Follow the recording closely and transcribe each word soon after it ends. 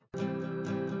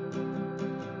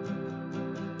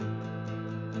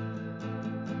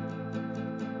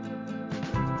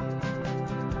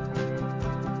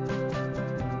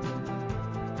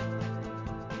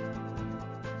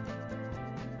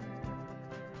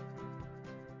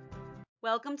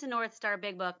Welcome to North Star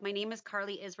Big Book. My name is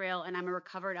Carly Israel, and I'm a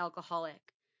recovered alcoholic.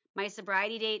 My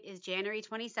sobriety date is January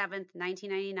 27th,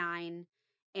 1999,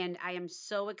 and I am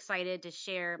so excited to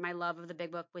share my love of the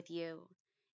Big Book with you.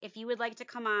 If you would like to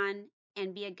come on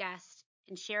and be a guest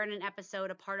and share in an episode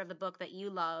a part of the book that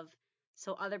you love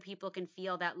so other people can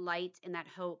feel that light and that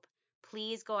hope,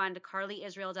 please go on to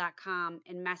carlyisrael.com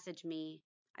and message me.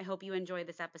 I hope you enjoy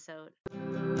this episode.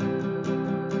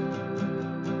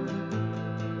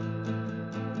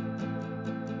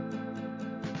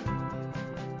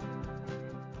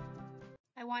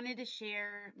 I wanted to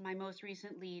share my most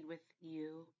recent lead with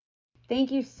you.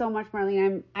 Thank you so much,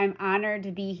 Marlene. I'm honored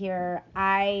to be here.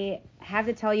 I have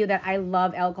to tell you that I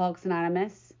love Alcoholics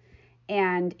Anonymous,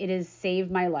 and it has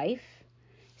saved my life.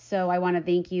 So I want to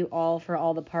thank you all for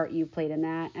all the part you've played in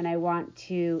that. And I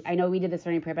know we did the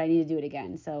serenity prayer, but I need to do it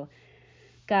again. So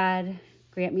God,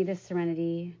 grant me the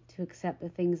serenity to accept the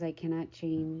things I cannot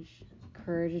change,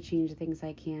 courage to change the things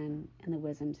I can, and the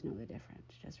wisdom to know the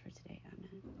difference. Just for today, amen.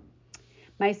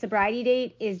 My sobriety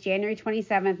date is January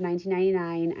 27th,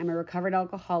 1999. I'm a recovered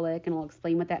alcoholic, and I'll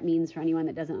explain what that means for anyone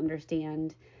that doesn't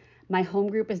understand. My home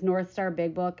group is North Star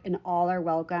Big Book, and all are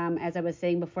welcome. As I was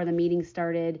saying before the meeting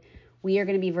started, we are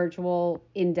going to be virtual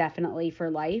indefinitely for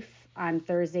life on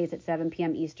Thursdays at 7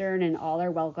 p.m. Eastern, and all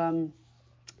are welcome.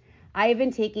 I have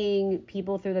been taking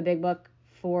people through the Big Book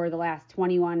for the last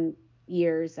 21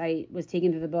 years. I was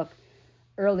taken through the book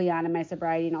early on in my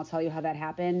sobriety, and I'll tell you how that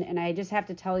happened. And I just have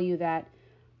to tell you that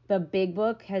the Big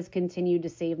Book has continued to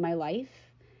save my life.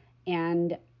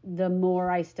 And the more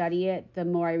I study it, the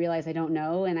more I realize I don't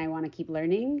know, and I want to keep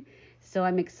learning. So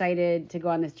I'm excited to go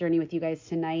on this journey with you guys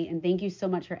tonight. And thank you so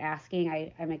much for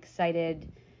asking. I'm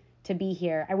excited to be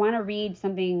here. I want to read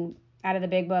something out of the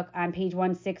Big Book on page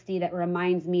 160 that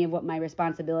reminds me of what my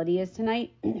responsibility is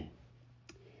tonight. It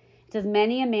says,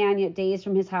 many a man yet dazed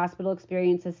from his hospital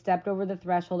experience has stepped over the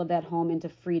threshold of that home into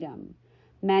freedom.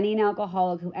 Many an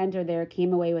alcoholic who entered there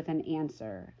came away with an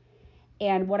answer.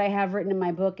 And what I have written in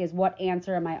my book is, what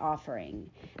answer am I offering?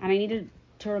 And I needed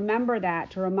to remember that,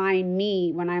 to remind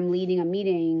me when I'm leading a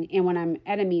meeting and when I'm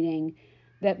at a meeting,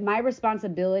 that my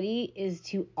responsibility is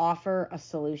to offer a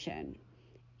solution.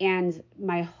 And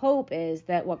my hope is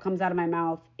that what comes out of my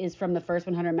mouth is from the first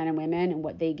 100 men and women and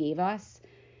what they gave us.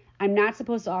 I'm not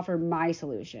supposed to offer my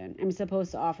solution. I'm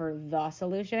supposed to offer the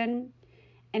solution.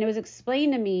 And it was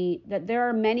explained to me that there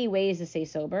are many ways to stay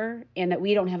sober and that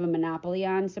we don't have a monopoly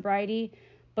on sobriety.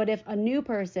 But if a new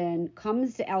person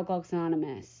comes to Alcoholics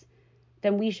Anonymous,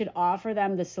 then we should offer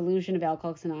them the solution of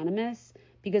Alcoholics Anonymous,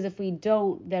 because if we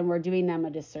don't, then we're doing them a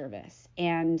disservice.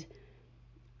 And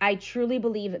I truly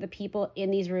believe that the people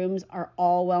in these rooms are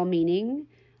all well-meaning.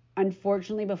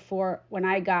 Unfortunately, when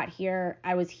I got here,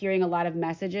 I was hearing a lot of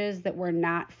messages that were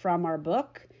not from our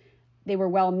book. They were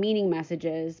well-meaning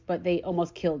messages, but they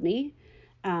almost killed me.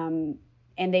 And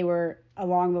they were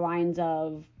along the lines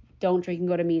of, don't drink and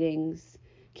go to meetings.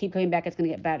 Keep coming back, it's going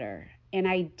to get better. And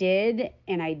I did,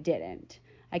 and I didn't.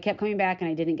 I kept coming back, and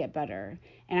I didn't get better.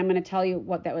 And I'm going to tell you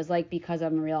what that was like because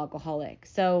I'm a real alcoholic.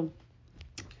 So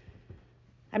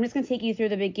I'm just going to take you through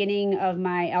the beginning of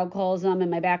my alcoholism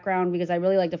and my background, because I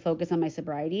really like to focus on my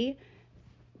sobriety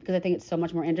because I think it's so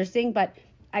much more interesting. But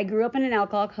I grew up in an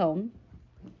alcoholic home.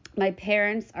 My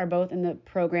parents are both in the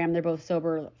program. They're both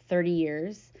sober 30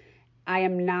 years. I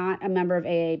am not a member of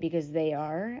AA because they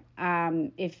are.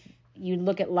 If you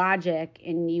look at logic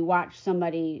and you watch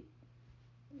somebody,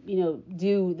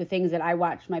 do the things that I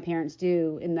watched my parents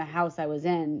do in the house I was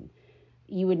in,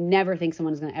 you would never think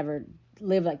someone's going to ever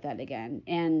live like that again.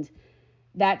 And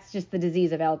that's just the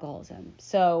disease of alcoholism.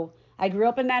 So I grew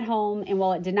up in that home, and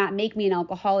while it did not make me an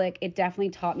alcoholic, it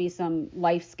definitely taught me some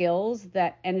life skills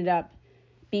that ended up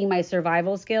being my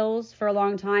survival skills for a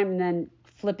long time, and then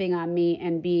flipping on me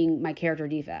and being my character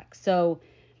defects. So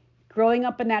growing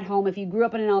up in that home, if you grew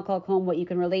up in an alcoholic home, what you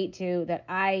can relate to that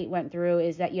I went through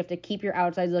is that you have to keep your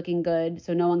outsides looking good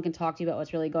so no one can talk to you about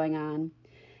what's really going on.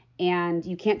 And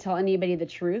you can't tell anybody the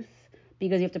truth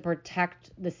because you have to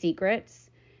protect the secrets.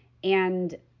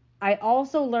 And I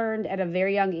also learned at a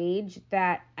very young age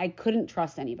that I couldn't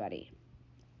trust anybody.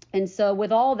 And so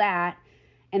with all that,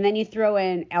 and then you throw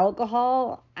in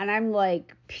alcohol, and I'm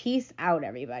like, peace out,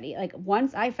 everybody. Like,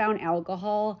 once I found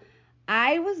alcohol,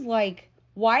 I was like,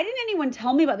 why didn't anyone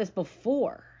tell me about this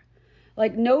before?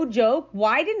 Like, no joke.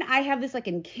 Why didn't I have this like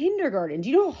in kindergarten? Do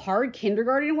you know how hard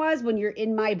kindergarten was when you're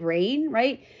in my brain,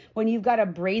 right? When you've got a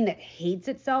brain that hates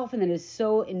itself and that is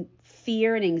so in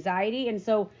fear and anxiety. And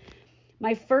so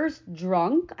my first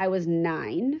drunk, I was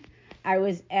 9. I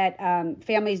was at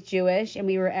family's Jewish, and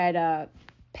we were at a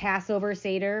Passover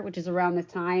Seder, which is around this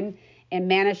time. and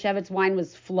Manischewitz wine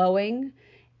was flowing,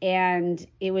 and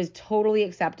it was totally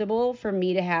acceptable for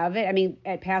me to have it. I mean,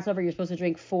 at Passover, you're supposed to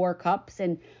drink 4 cups,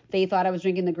 and they thought I was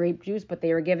drinking the grape juice, but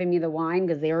they were giving me the wine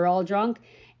because they were all drunk.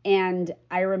 And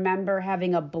I remember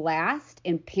having a blast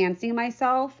and pantsing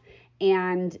myself,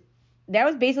 and that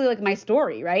was basically like my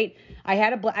story, right? I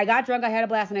got drunk, I had a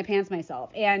blast, and I pantsed myself.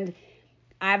 And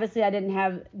obviously I didn't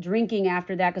have drinking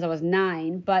after that because I was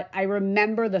 9, but I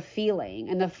remember the feeling.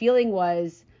 And the feeling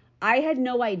was I had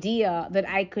no idea that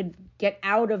I could get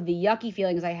out of the yucky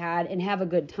feelings I had and have a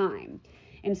good time.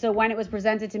 And so when it was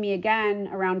presented to me again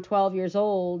around 12 years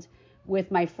old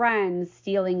with my friends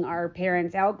stealing our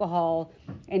parents' alcohol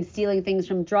and stealing things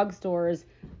from drugstores,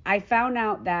 I found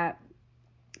out that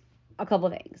a couple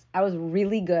of things. I was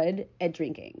really good at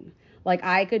drinking. Like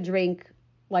I could drink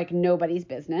like nobody's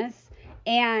business.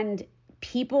 And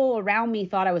people around me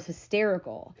thought I was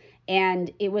hysterical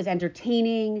and it was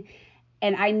entertaining.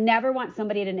 And I never want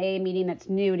somebody at an AA meeting that's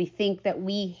new to think that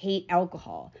we hate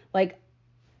alcohol. Like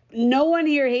no one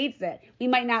here hates it. We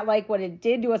might not like what it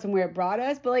did to us and where it brought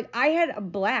us, but like I had a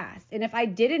blast. And if I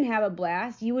didn't have a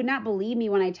blast, you would not believe me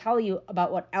when I tell you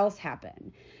about what else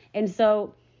happened. And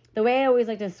so the way I always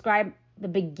like to describe the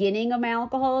beginning of my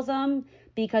alcoholism,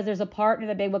 because there's a part in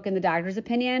the big book in the doctor's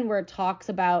opinion where it talks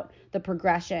about the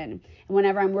progression. And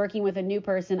whenever I'm working with a new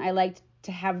person, I like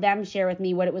to have them share with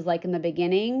me what it was like in the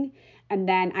beginning. And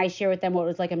then I share with them what it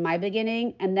was like in my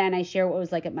beginning. And then I share what it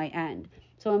was like at my end.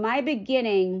 So in my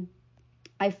beginning,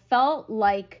 I felt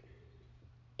like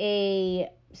a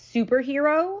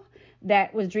superhero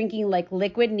that was drinking like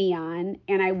liquid neon,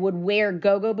 and I would wear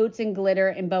go-go boots and glitter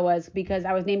and boas because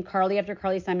I was named Carly after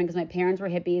Carly Simon because my parents were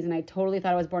hippies and I totally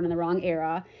thought I was born in the wrong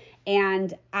era.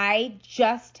 And I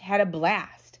just had a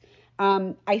blast.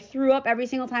 I threw up every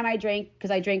single time I drank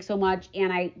because I drank so much,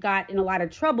 and I got in a lot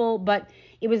of trouble, but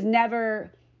it was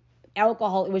never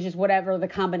alcohol. It was just whatever the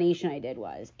combination I did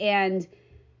was. And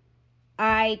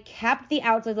I kept the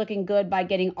outside looking good by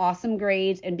getting awesome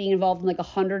grades and being involved in like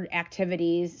 100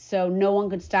 activities. So no one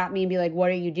could stop me and be like,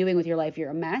 what are you doing with your life? You're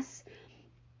a mess.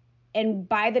 And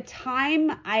by the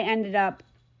time I ended up,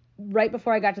 right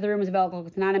before I got to the rooms of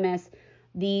Alcoholics Anonymous,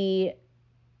 the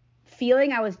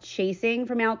feeling I was chasing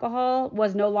from alcohol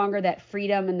was no longer that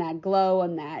freedom and that glow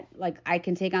and that like I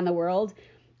can take on the world.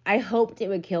 I hoped it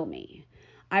would kill me.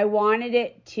 I wanted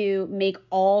it to make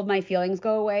all of my feelings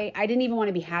go away. I didn't even want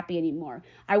to be happy anymore.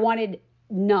 I wanted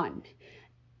none.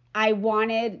 I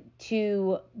wanted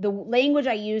to, the language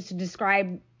I used to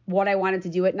describe what I wanted to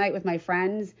do at night with my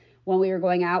friends when we were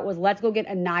going out was let's go get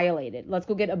annihilated. Let's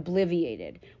go get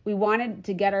obliviated. We wanted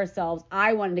to get ourselves,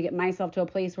 I wanted to get myself to a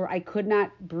place where I could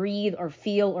not breathe or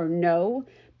feel or know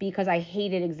because I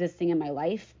hated existing in my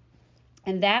life.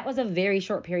 And that was a very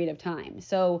short period of time.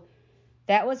 So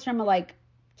that was from like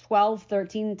 12,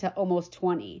 13 to almost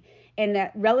 20. And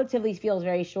that relatively feels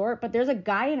very short, but there's a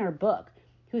guy in our book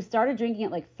who started drinking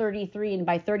at like 33 and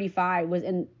by 35 was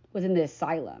in the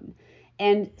asylum.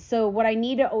 And so what I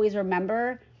need to always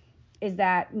remember is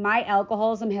that my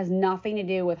alcoholism has nothing to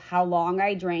do with how long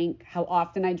I drank, how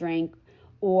often I drank,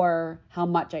 or how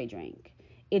much I drank.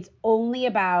 It's only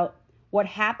about what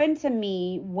happened to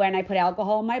me when I put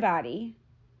alcohol in my body,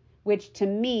 which to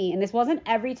me, and this wasn't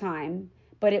every time,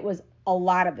 but it was a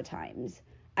lot of the times,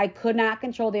 I could not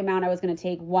control the amount I was going to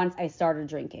take once I started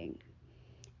drinking.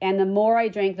 And the more I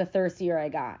drank, the thirstier I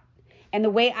got. And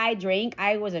the way I drank,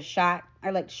 I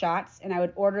liked shots, and I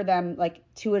would order them like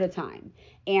 2 at a time.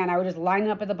 And I would just line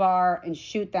up at the bar and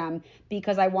shoot them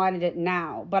because I wanted it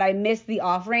now. But I missed the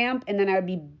off ramp, and then I would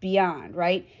be beyond,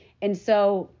 right? And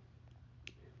so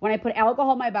when I put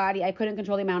alcohol in my body, I couldn't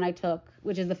control the amount I took,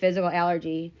 which is the physical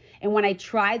allergy. And when I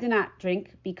tried to not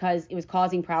drink because it was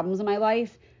causing problems in my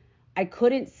life, I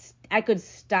could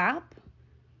stop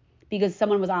because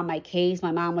someone was on my case.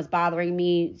 My mom was bothering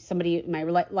me. Somebody in my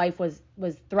life was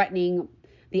threatening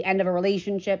the end of a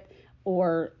relationship,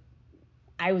 or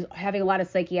I was having a lot of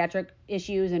psychiatric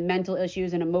issues and mental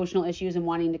issues and emotional issues and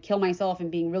wanting to kill myself and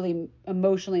being really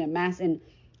emotionally a mess. And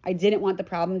I didn't want the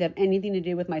problem to have anything to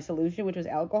do with my solution, which was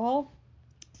alcohol.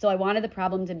 So I wanted the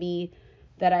problem to be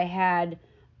that I had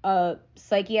a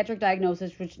psychiatric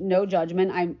diagnosis, which no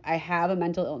judgment. I have a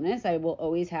mental illness. I will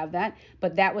always have that.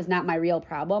 But that was not my real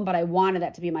problem. But I wanted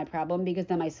that to be my problem because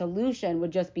then my solution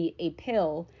would just be a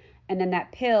pill. And then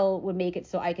that pill would make it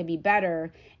so I could be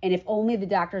better. And if only the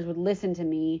doctors would listen to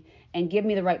me and give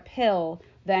me the right pill,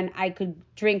 then I could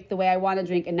drink the way I want to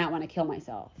drink and not want to kill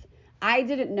myself. I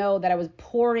didn't know that I was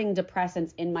pouring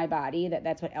depressants in my body,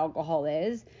 that's what alcohol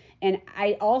is. And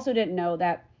I also didn't know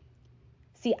that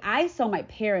See, I saw my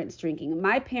parents drinking.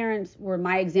 My parents were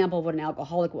my example of what an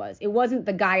alcoholic was. It wasn't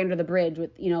the guy under the bridge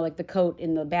with, like the coat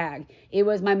in the bag. It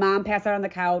was my mom passed out on the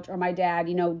couch or my dad,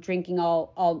 drinking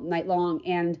all night long.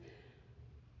 And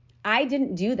I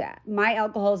didn't do that. My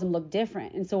alcoholism looked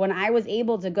different. And so when I was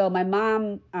able to go, my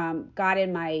mom got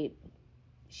in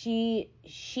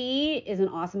she is an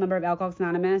awesome member of Alcoholics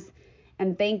Anonymous.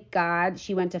 And thank God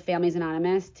she went to Families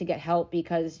Anonymous to get help,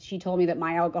 because she told me that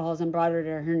my alcoholism brought her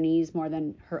to her knees more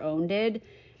than her own did.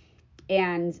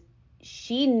 And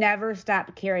she never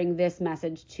stopped carrying this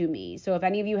message to me. So if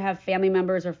any of you have family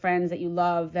members or friends that you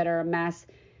love that are a mess,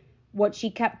 what she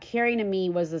kept carrying to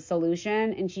me was the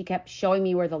solution, and she kept showing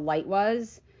me where the light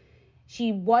was.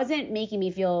 She wasn't making me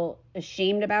feel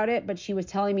ashamed about it, but she was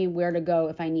telling me where to go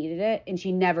if I needed it, and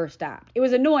she never stopped. It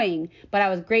was annoying, but I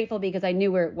was grateful because I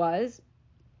knew where it was.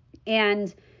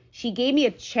 And she gave me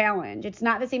a challenge. It's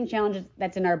not the same challenge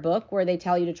that's in our book where they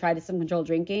tell you to try to some controlled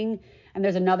drinking. And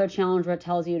there's another challenge where it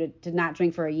tells you to not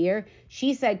drink for a year.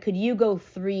 She said, could you go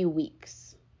 3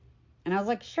 weeks? And I was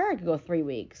like, sure, I could go 3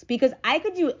 weeks, because I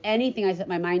could do anything I set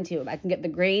my mind to. I can get the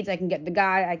grades, I can get the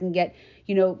guy, I can get,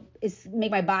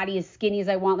 make my body as skinny as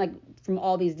I want, like from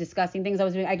all these disgusting things I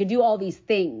was doing. I could do all these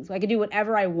things. I could do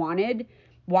whatever I wanted.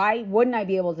 Why wouldn't I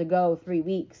be able to go 3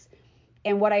 weeks?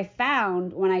 And what I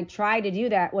found when I tried to do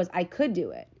that was I could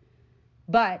do it,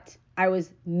 but I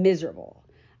was miserable.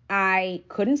 I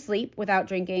couldn't sleep without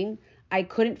drinking. I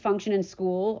couldn't function in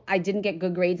school. I didn't get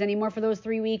good grades anymore for those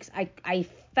 3 weeks. I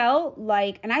felt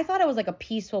like, and I thought I was like a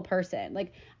peaceful person.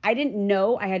 Like, I didn't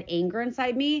know I had anger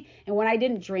inside me. And when I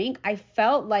didn't drink, I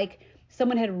felt like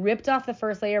someone had ripped off the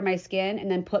first layer of my skin and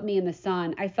then put me in the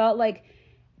sun. I felt like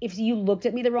if you looked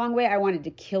at me the wrong way, I wanted to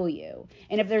kill you.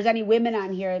 And if there's any women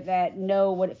on here that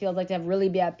know what it feels like to have really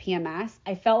bad PMS,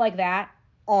 I felt like that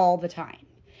all the time.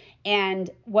 And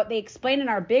what they explain in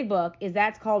our big book is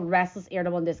that's called restless,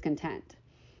 irritable, and discontent.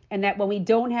 And that when we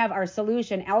don't have our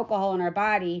solution, alcohol, in our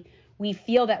body, we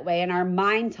feel that way. And our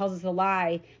mind tells us a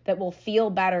lie that we'll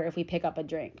feel better if we pick up a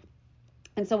drink.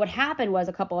 And so what happened was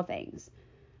a couple of things.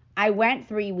 I went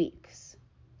 3 weeks.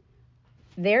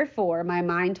 Therefore, my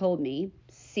mind told me,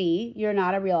 see, you're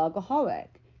not a real alcoholic,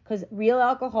 because real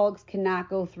alcoholics cannot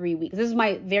go 3 weeks. This is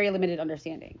my very limited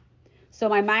understanding. So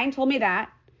my mind told me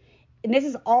that, and this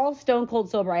is all stone cold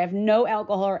sober. I have no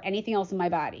alcohol or anything else in my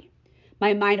body.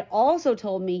 My mind also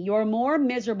told me you're more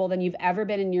miserable than you've ever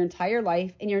been in your entire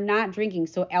life, and you're not drinking,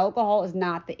 so alcohol is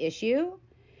not the issue.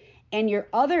 And your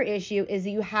other issue is that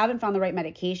you haven't found the right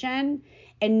medication,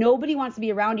 and nobody wants to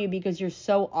be around you because you're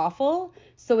so awful.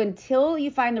 So until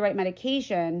you find the right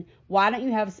medication, why don't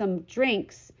you have some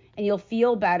drinks and you'll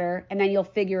feel better, and then you'll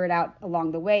figure it out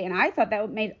along the way. And I thought that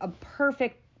made a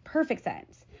perfect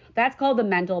sense. That's called the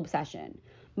mental obsession.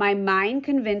 My mind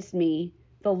convinced me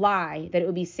the lie that it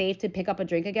would be safe to pick up a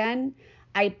drink again.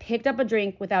 I picked up a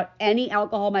drink without any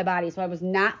alcohol in my body, so I was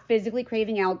not physically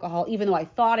craving alcohol, even though I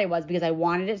thought I was because I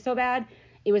wanted it so bad.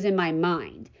 It was in my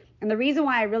mind. And the reason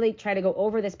why I really try to go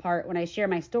over this part when I share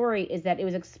my story is that it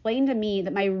was explained to me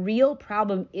that my real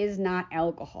problem is not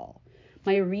alcohol.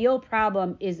 My real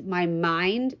problem is my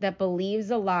mind that believes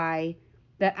a lie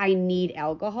that I need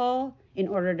alcohol in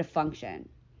order to function.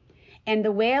 And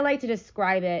the way I like to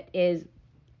describe it is,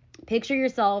 picture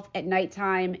yourself at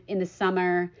nighttime in the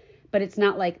summer, but it's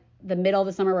not like the middle of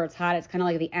the summer where it's hot. It's kind of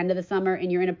like the end of the summer,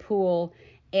 and you're in a pool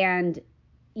and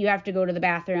you have to go to the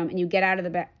bathroom, and you get out of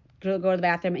the go to the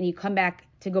bathroom, and you come back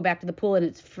to go back to the pool, and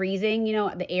it's freezing,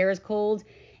 the air is cold,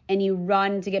 and you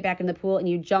run to get back in the pool, and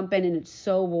you jump in, and it's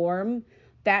so warm.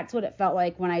 That's what it felt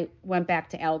like when I went back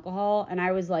to alcohol, and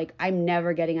I was like, I'm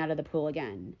never getting out of the pool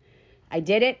again. I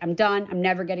did it. I'm done. I'm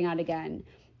never getting out again.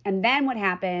 And then what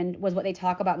happened was what they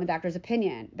talk about in the doctor's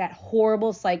opinion, that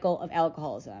horrible cycle of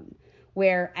alcoholism,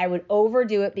 where I would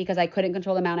overdo it because I couldn't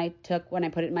control the amount I took when I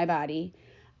put it in my body.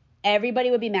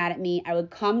 Everybody would be mad at me. I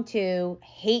would come to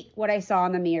hate what I saw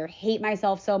in the mirror, hate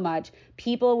myself so much.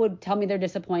 People would tell me they're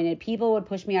disappointed. People would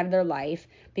push me out of their life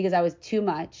because I was too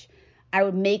much. I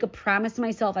would make a promise to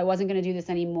myself I wasn't going to do this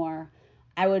anymore.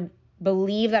 I would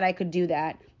believe that I could do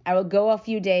that. I would go a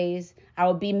few days. I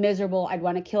would be miserable. I'd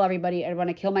want to kill everybody. I'd want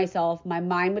to kill myself. My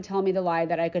mind would tell me the lie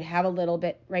that I could have a little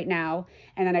bit right now.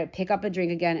 And then I'd pick up a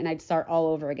drink again and I'd start all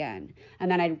over again.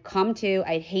 And then I'd come to,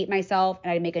 I'd hate myself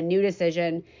and I'd make a new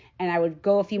decision and I would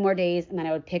go a few more days and then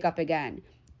I would pick up again.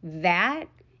 That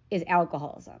is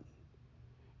alcoholism.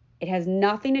 It has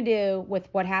nothing to do with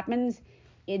what happens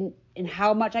in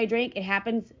how much I drink. It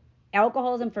happens.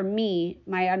 Alcoholism for me,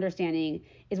 my understanding,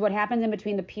 is what happens in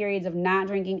between the periods of not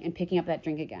drinking and picking up that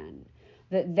drink again.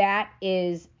 That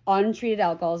is untreated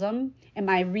alcoholism, and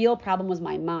my real problem was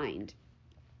my mind.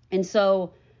 And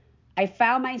so I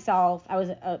found myself, I was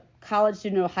a college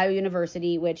student at Ohio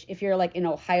University, which if you're like in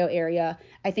Ohio area,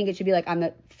 I think it should be like on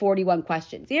the 41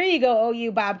 questions. Here you go,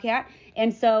 OU Bobcat.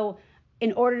 And so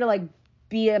in order to like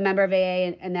be a member of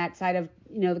AA and that side of,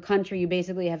 the country, you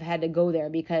basically have had to go there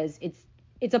because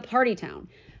it's a party town.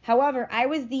 However, I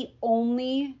was the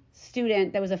only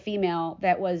student that was a female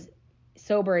that was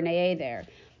sober in AA there.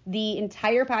 The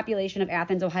entire population of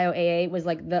Athens, Ohio AA was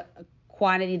like the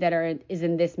quantity that is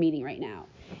in this meeting right now.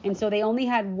 And so they only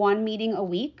had one meeting a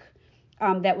week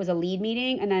that was a lead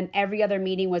meeting, and then every other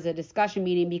meeting was a discussion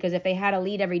meeting, because if they had a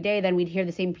lead every day, then we'd hear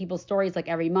the same people's stories like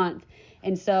every month.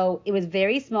 And so it was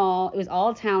very small. It was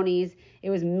all townies. It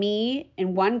was me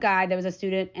and one guy that was a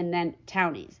student, and then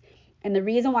townies. And the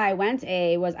reason why I went to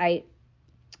AA was I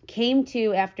came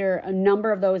to after a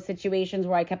number of those situations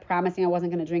where I kept promising I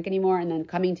wasn't going to drink anymore, and then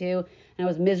coming to, and I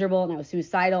was miserable and I was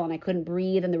suicidal and I couldn't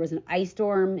breathe, and there was an ice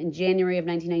storm in January of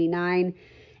 1999.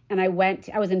 And I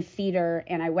was in theater,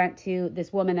 and I went to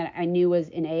this woman that I knew was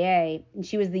in AA, and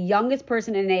she was the youngest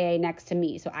person in AA next to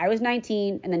me. So I was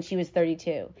 19, and then she was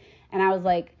 32. And I was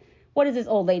like, what is this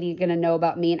old lady going to know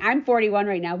about me? And I'm 41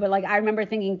 right now, but like I remember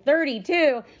thinking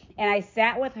 32. And I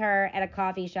sat with her at a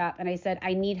coffee shop, and I said,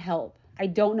 I need help. I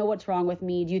don't know what's wrong with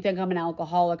me. Do you think I'm an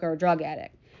alcoholic or a drug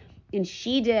addict? And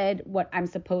she did what I'm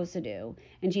supposed to do.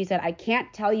 And she said, I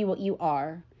can't tell you what you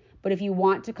are, but if you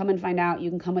want to come and find out, you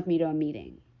can come with me to a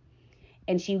meeting.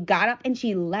 And she got up and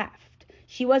she left.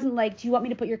 She wasn't like, do you want me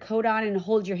to put your coat on and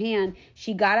hold your hand?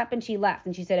 She got up and she left.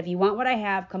 And she said, if you want what I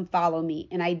have, come follow me.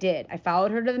 And I did. I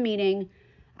followed her to the meeting.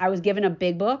 I was given a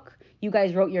big book. You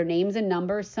guys wrote your names and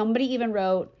numbers. Somebody even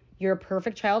wrote, you're a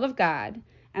perfect child of God.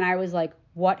 And I was like,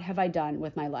 what have I done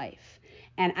with my life?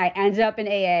 And I ended up in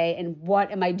AA, and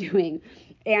what am I doing?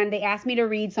 And they asked me to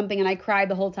read something, and I cried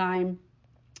the whole time.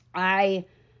 I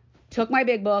took my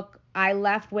big book. I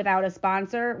left without a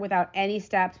sponsor, without any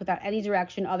steps, without any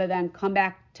direction other than come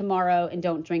back tomorrow and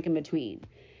don't drink in between.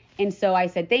 And so I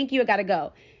said, thank you, I got to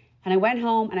go. And I went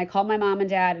home and I called my mom and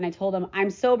dad and I told them I'm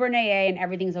sober in AA and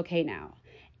everything's okay now.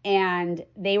 And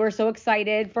they were so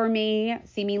excited for me,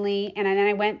 seemingly. And then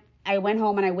I went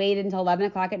home and I waited until 11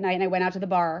 o'clock at night, and I went out to the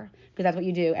bar, because that's what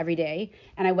you do every day.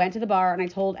 And I went to the bar and I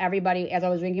told everybody, as I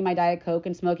was drinking my Diet Coke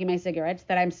and smoking my cigarettes,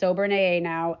 that I'm sober in AA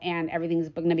now and everything's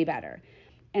going to be better.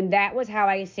 And that was how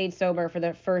I stayed sober for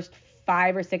the first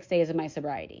 5 or 6 days of my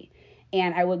sobriety.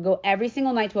 And I would go every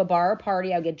single night to a bar or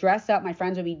party. I would get dressed up. My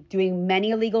friends would be doing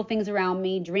many illegal things around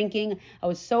me, drinking. I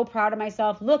was so proud of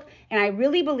myself. Look, and I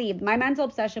really believed, my mental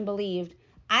obsession believed,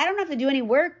 I don't have to do any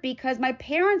work because my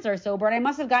parents are sober, and I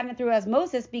must have gotten it through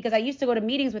osmosis because I used to go to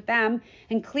meetings with them,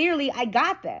 and clearly I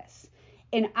got this.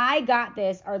 And I got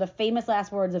this are the famous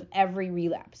last words of every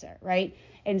relapser, right?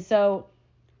 And so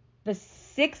the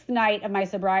 6th night of my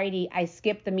sobriety, I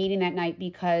skipped the meeting that night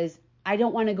because I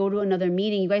don't want to go to another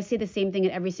meeting. You guys say the same thing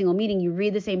at every single meeting. You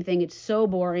read the same thing. It's so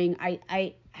boring.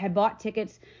 I had bought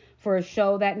tickets for a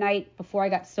show that night before I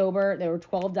got sober. They were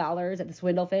 $12 at the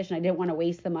Swindlefish, and I didn't want to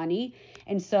waste the money.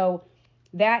 And so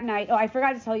that night, I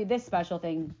forgot to tell you this special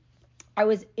thing. I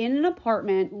was in an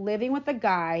apartment living with a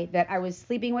guy that I was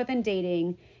sleeping with and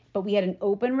dating, but we had an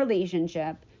open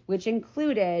relationship, which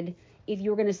included, if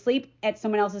you were going to sleep at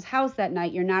someone else's house that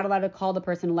night, you're not allowed to call the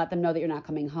person and let them know that you're not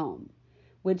coming home,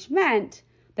 which meant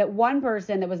that one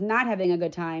person that was not having a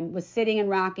good time was sitting and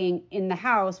rocking in the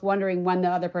house, wondering when the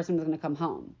other person was going to come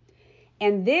home.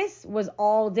 And this was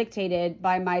all dictated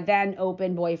by my then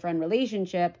open boyfriend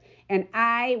relationship. And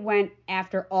I went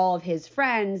after all of his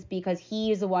friends because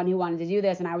he is the one who wanted to do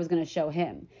this, and I was going to show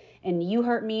him. And you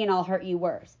hurt me and I'll hurt you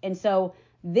worse. And so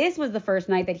this was the first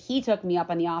night that he took me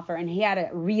up on the offer, and he had a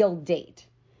real date.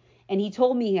 And he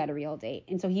told me he had a real date.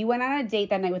 And so he went on a date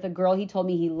that night with a girl he told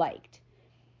me he liked.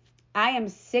 I am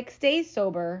 6 days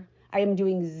sober. I am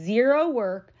doing zero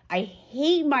work. I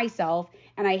hate myself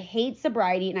and I hate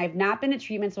sobriety, and I've not been to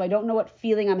treatment, so I don't know what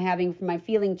feeling I'm having from my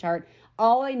feeling chart.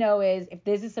 All I know is if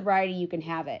this is sobriety, you can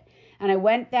have it. And I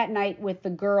went that night with the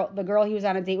girl he was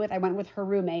on a date with. I went with her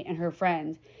roommate and her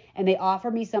friend, and they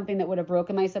offered me something that would have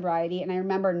broken my sobriety. And I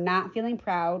remember not feeling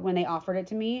proud when they offered it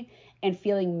to me and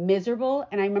feeling miserable.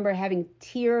 And I remember having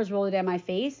tears rolling down my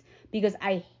face because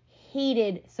I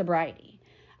hated sobriety.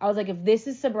 I was like, if this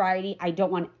is sobriety, I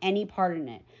don't want any part in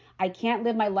it. I can't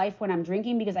live my life when I'm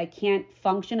drinking because I can't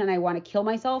function and I want to kill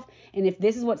myself. And if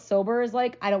this is what sober is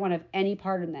like, I don't want to have any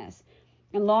part in this.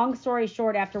 And long story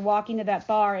short, after walking to that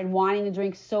bar and wanting to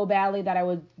drink so badly that I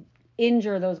would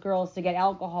injure those girls to get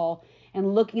alcohol,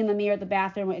 and looking in the mirror at the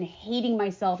bathroom and hating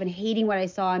myself and hating what I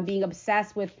saw and being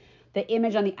obsessed with the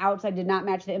image on the outside did not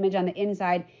match the image on the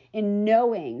inside, and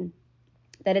knowing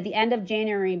that at the end of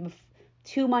January,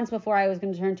 2 months before I was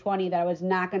going to turn 20 that I was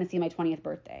not going to see my 20th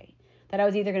birthday, that I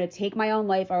was either going to take my own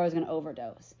life or I was going to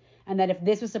overdose, and that if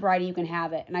this was sobriety, you can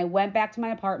have it. And I went back to my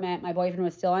apartment. My boyfriend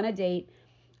was still on a date.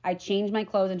 I changed my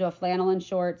clothes into a flannel and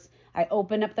shorts. I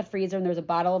opened up the freezer, and there was a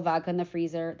bottle of vodka in the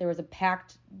freezer. There was a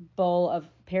packed bowl of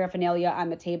paraphernalia on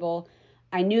the table.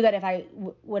 I knew that if I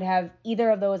would have either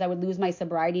of those, I would lose my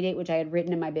sobriety date, which I had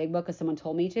written in my big book because someone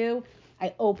told me to.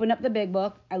 I opened up the big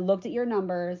book. I looked at your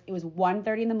numbers. It was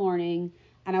 1:30 in the morning.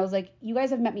 And I was like, you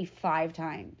guys have met me 5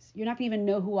 times. You're not going to even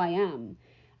know who I am.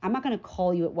 I'm not going to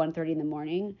call you at 1:30 in the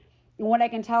morning. And what I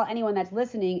can tell anyone that's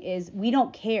listening is we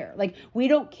don't care. Like, we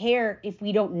don't care if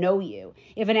we don't know you.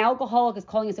 If an alcoholic is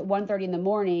calling us at 1:30 in the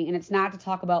morning and it's not to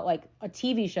talk about like a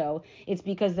TV show, it's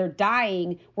because they're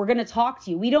dying, we're going to talk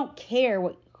to you. We don't care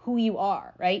who you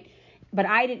are, right? But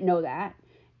I didn't know that.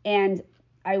 And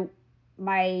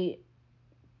my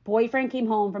boyfriend came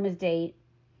home from his date,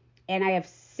 and I have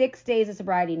 6 days of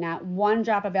sobriety, not one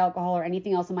drop of alcohol or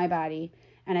anything else in my body.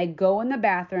 And I go in the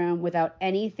bathroom without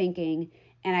any thinking,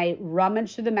 and I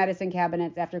rummage through the medicine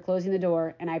cabinets after closing the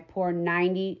door, and I pour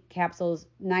 90 capsules,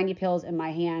 90 pills in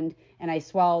my hand, and I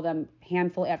swallow them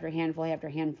handful after handful after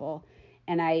handful.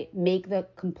 And I make the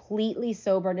completely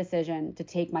sober decision to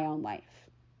take my own life.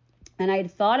 And I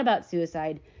had thought about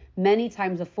suicide many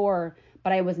times before,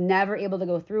 but I was never able to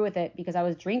go through with it because I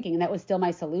was drinking, and that was still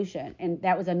my solution. And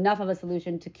that was enough of a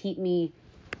solution to keep me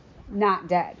not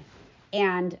dead.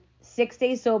 And 6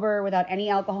 days sober without any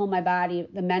alcohol in my body,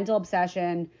 the mental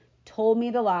obsession told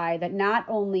me the lie that not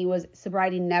only was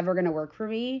sobriety never going to work for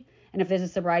me, and if there's a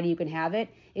sobriety, you can have it.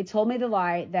 It told me the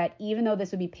lie that even though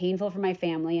this would be painful for my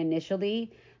family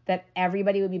initially, that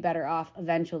everybody would be better off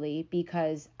eventually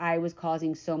because I was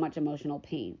causing so much emotional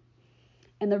pain.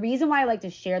 And the reason why I like to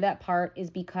share that part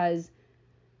is because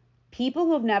people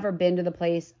who have never been to the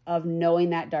place of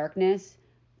knowing that darkness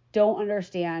don't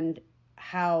understand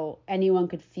how anyone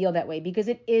could feel that way, because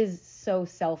it is so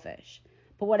selfish.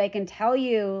 But what I can tell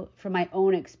you from my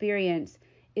own experience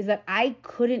is that I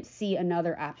couldn't see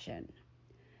another option.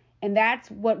 And that's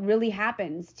what really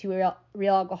happens to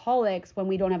real alcoholics when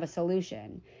we don't have a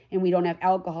solution and we don't have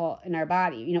alcohol in our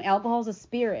body. You know, alcohol is a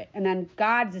spirit, and then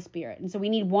God's a spirit. And so we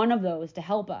need one of those to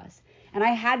help us. And I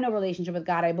had no relationship with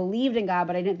God. I believed in God,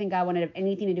 but I didn't think God wanted to have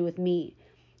anything to do with me.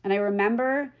 And I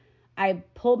remember I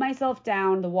pulled myself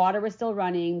down. The water was still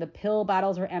running. The pill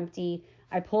bottles were empty.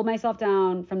 I pulled myself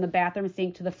down from the bathroom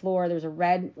sink to the floor. There was a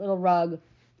red little rug.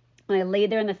 And I laid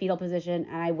there in the fetal position,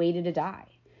 and I waited to die.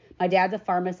 My dad's a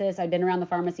pharmacist. I'd been around the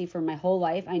pharmacy for my whole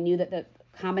life. I knew that the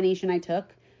combination I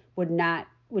took would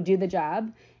do the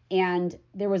job. And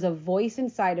there was a voice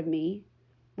inside of me,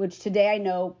 which today I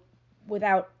know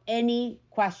without any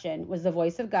question was the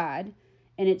voice of God.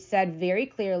 And it said very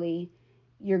clearly,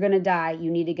 you're going to die.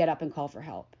 You need to get up and call for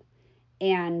help.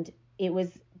 And it was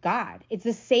God. It's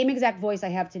the same exact voice I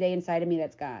have today inside of me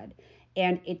that's God.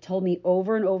 And it told me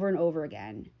over and over and over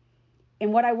again.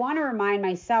 And what I want to remind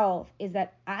myself is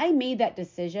that I made that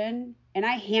decision, and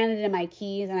I handed in my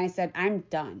keys, and I said, I'm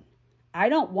done. I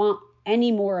don't want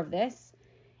any more of this.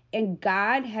 And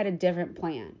God had a different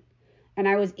plan. And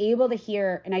I was able to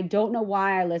hear, and I don't know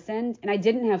why I listened, and I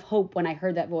didn't have hope when I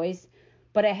heard that voice,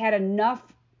 but I had enough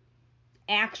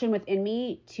action within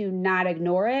me to not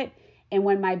ignore it. And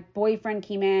when my boyfriend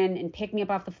came in and picked me up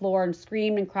off the floor and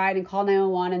screamed and cried and called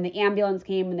 911, and the ambulance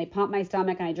came and they pumped my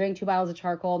stomach, and I drank 2 bottles of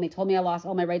charcoal, and they told me I lost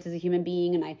all my rights as a human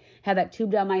being, and I had that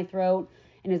tube down my throat,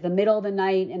 and it's the middle of the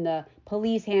night, and the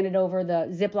police handed over the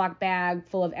Ziploc bag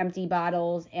full of empty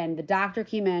bottles, and the doctor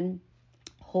came in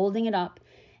holding it up,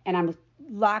 and I'm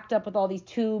locked up with all these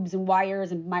tubes and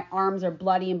wires, and my arms are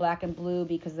bloody and black and blue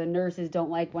because the nurses don't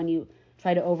like when you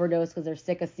try to overdose because they're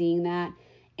sick of seeing that.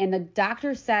 And the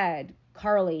doctor said,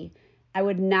 Carly, I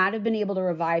would not have been able to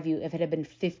revive you if it had been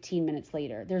 15 minutes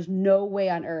later. There's no way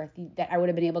on earth that I would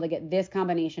have been able to get this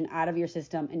combination out of your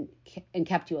system and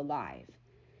kept you alive.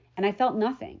 And I felt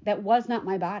nothing. That was not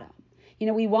my bottom. You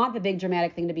know, we want the big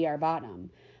dramatic thing to be our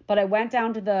bottom. But I went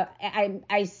down to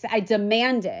I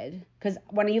demanded, because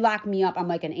when you lock me up, I'm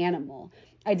like an animal.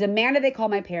 I demanded they call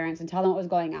my parents and tell them what was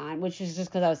going on, which is just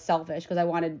because I was selfish, because I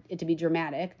wanted it to be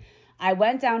dramatic. I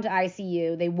went down to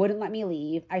ICU. They wouldn't let me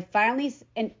leave. I finally,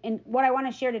 and what I want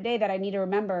to share today that I need to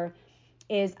remember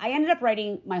is I ended up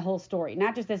writing my whole story,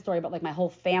 not just this story, but like my whole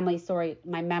family story,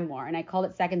 my memoir. And I called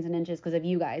it Seconds and Inches because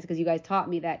you guys taught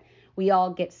me that we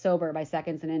all get sober by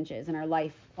seconds and inches, and our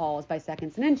life falls by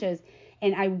seconds and inches.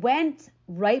 And I went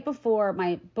right before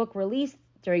my book release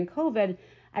during COVID.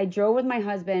 I drove with my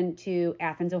husband to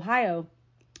Athens, Ohio.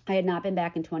 I had not been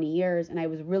back in 20 years, and I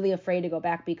was really afraid to go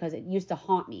back because it used to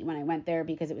haunt me when I went there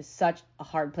because it was such a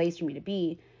hard place for me to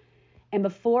be. And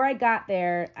before I got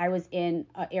there, I was in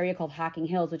an area called Hocking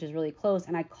Hills, which is really close.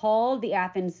 And I called the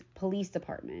Athens Police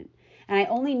Department. And I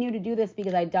only knew to do this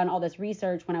because I'd done all this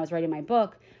research when I was writing my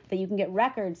book, that you can get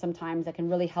records sometimes that can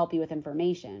really help you with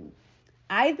information.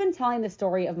 I've been telling the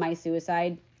story of my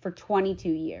suicide for 22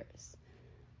 years.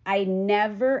 I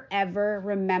never, ever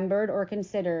remembered or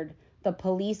considered the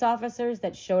police officers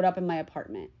that showed up in my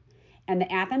apartment. And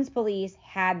the Athens police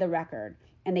had the record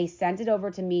and they sent it over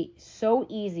to me so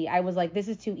easy. I was like, this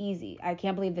is too easy. I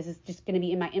can't believe this is just going to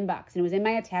be in my inbox. And it was in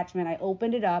my attachment. I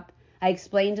opened it up. I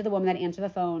explained to the woman that answered the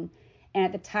phone. And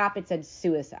at the top, it said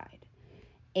suicide.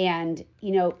 And,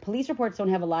 you know, police reports don't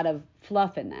have a lot of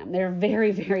fluff in them. They're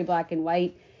very, very black and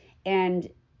white. And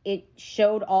it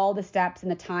showed all the steps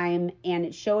and the time. And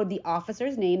it showed the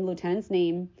officer's name, the lieutenant's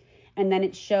name. And then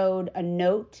it showed a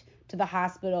note to the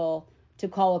hospital to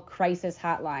call a crisis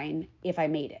hotline if I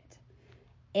made it.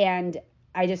 And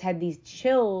I just had these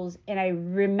chills. And I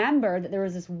remember that there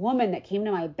was this woman that came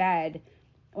to my bed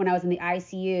when I was in the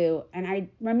ICU. And I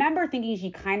remember thinking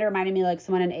she kind of reminded me like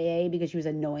someone in AA because she was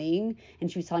annoying and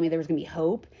she was telling me there was going to be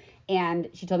hope. And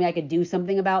she told me I could do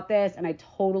something about this. And I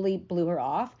totally blew her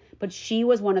off. But she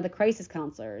was one of the crisis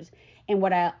counselors. And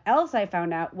what else I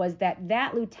found out was that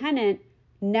that lieutenant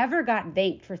never got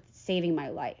thanked for saving my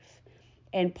life.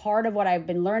 And part of what I've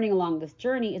been learning along this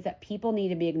journey is that people need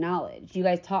to be acknowledged. You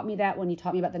guys taught me that when you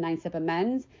taught me about the 9-step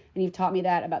amends, and you've taught me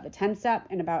that about the 10-step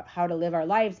and about how to live our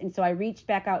lives. And so I reached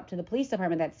back out to the police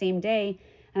department that same day,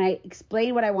 and I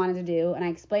explained what I wanted to do, and I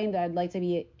explained that I'd like to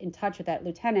be in touch with that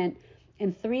lieutenant.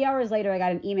 And 3 hours later, I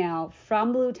got an email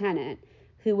from the lieutenant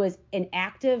who was in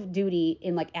active duty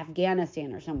in like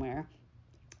Afghanistan or somewhere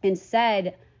and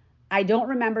said, I don't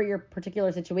remember your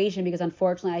particular situation because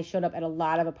unfortunately I showed up at a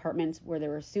lot of apartments where there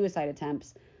were suicide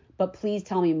attempts, but please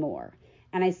tell me more.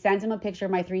 And I sent him a picture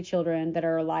of my 3 children that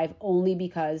are alive only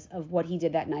because of what he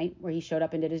did that night where he showed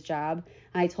up and did his job.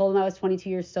 And I told him I was 22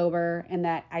 years sober and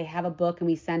that I have a book and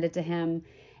we send it to him.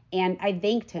 And I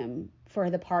thanked him for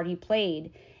the part he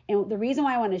played. And the reason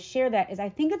why I want to share that is I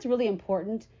think it's really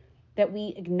important that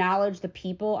we acknowledge the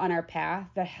people on our path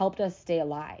that helped us stay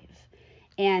alive.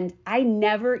 And I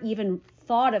never even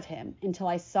thought of him until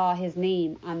I saw his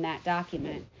name on that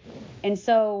document. And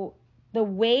so the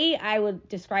way I would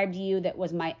describe to you that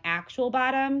was my actual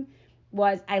bottom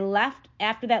was I left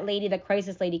after that lady, the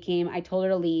crisis lady came. I told her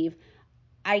to leave.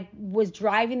 I was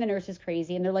driving the nurses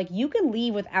crazy. And they're like, you can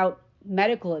leave without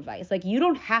medical advice. Like, you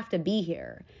don't have to be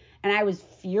here. And I was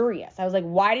furious. I was like,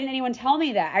 why didn't anyone tell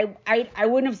me that? I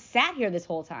wouldn't have sat here this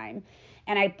whole time.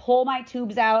 And I pull my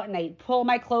tubes out and I pull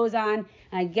my clothes on and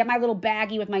I get my little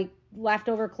baggie with my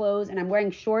leftover clothes and I'm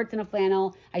wearing shorts and a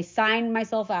flannel. I sign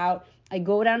myself out. I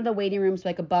go down to the waiting room so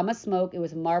I could bum a smoke. It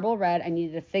was marble red. I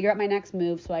needed to figure out my next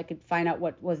move so I could find out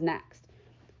what was next.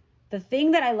 The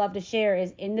thing that I love to share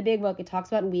is in the big book, it talks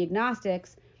about in We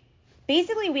Agnostics.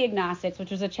 Basically, We Agnostics,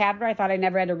 which was a chapter I thought I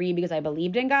never had to read because I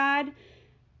believed in God.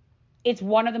 It's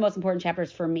one of the most important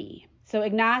chapters for me. So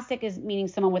agnostic is meaning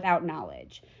someone without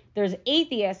knowledge. There's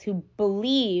atheists who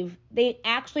they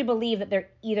actually believe that there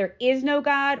either is no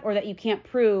God or that you can't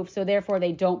prove, so therefore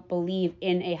they don't believe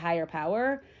in a higher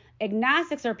power.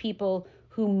 Agnostics are people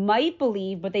who might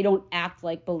believe, but they don't act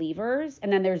like believers.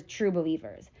 And then there's true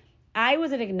believers. I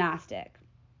was an agnostic.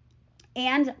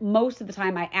 And most of the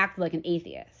time I acted like an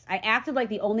atheist. I acted like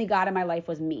the only God in my life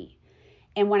was me.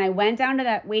 And when I went down to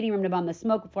that waiting room to bum the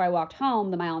smoke before I walked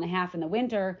home, the 1.5 miles in the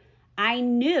winter, I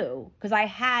knew, because I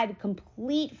had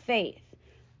complete faith,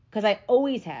 because I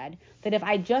always had, that if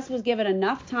I just was given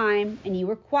enough time and you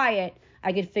were quiet,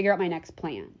 I could figure out my next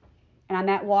plan. And on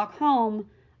that walk home,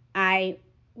 I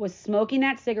was smoking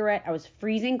that cigarette. I was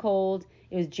freezing cold.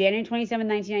 It was January 27,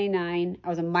 1999. I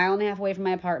was 1.5 miles away from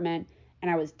my apartment, and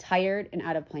I was tired and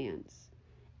out of plans.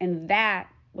 And that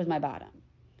was my bottom.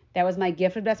 That was my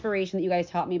gift of desperation that you guys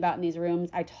taught me about in these rooms.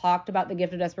 I talked about the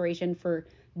gift of desperation for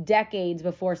decades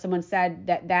before someone said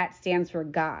that stands for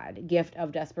God, gift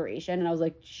of desperation. And I was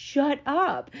like, shut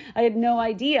up. I had no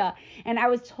idea. And I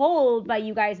was told by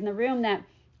you guys in the room that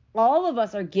all of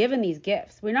us are given these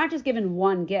gifts. We're not just given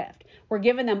one gift. We're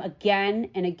given them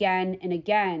again and again and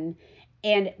again.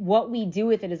 And what we do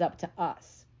with it is up to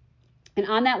us. And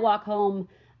on that walk home,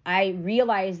 I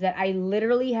realized that I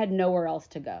literally had nowhere else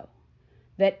to go.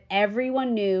 That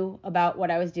everyone knew about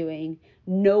what I was doing.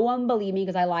 No one believed me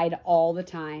because I lied all the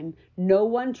time. No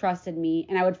one trusted me.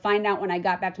 And I would find out when I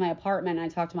got back to my apartment and I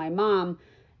talked to my mom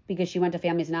because she went to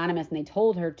Families Anonymous and they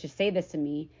told her to say this to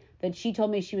me, that she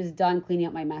told me she was done cleaning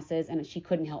up my messes and she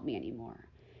couldn't help me anymore.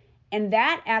 And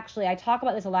that actually, I talk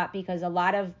about this a lot because a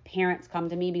lot of parents come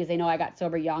to me because they know I got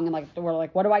sober young and we're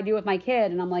like, what do I do with my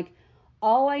kid? And I'm like,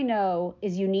 all I know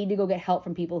is you need to go get help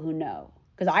from people who know.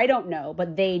 Because I don't know,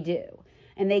 but they do.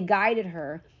 And they guided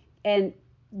her. And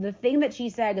the thing that she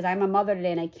said, because I'm a mother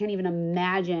today and I can't even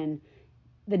imagine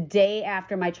the day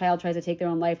after my child tries to take their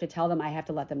own life to tell them I have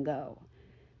to let them go.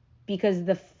 Because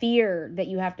the fear that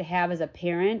you have to have as a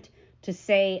parent to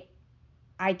say,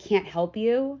 I can't help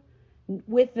you,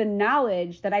 with the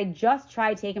knowledge that I just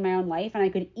tried taking my own life and I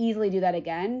could easily do that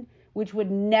again, which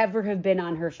would never have been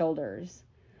on her shoulders.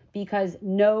 Because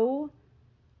no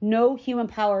human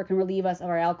power can relieve us of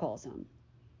our alcoholism.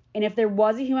 And if there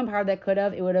was a human power that could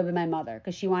have, it would have been my mother,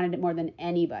 because she wanted it more than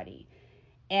anybody.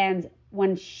 And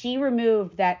when she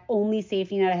removed that only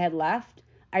safety net I had left,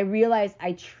 I realized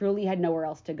I truly had nowhere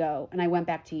else to go. And I went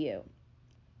back to you.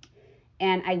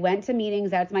 And I went to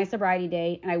meetings. That's my sobriety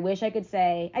day. And I don't wish I could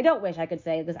say,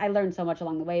 because I learned so much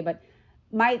along the way, but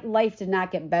my life did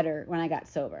not get better when I got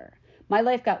sober. My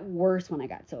life got worse when I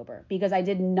got sober, because I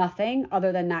did nothing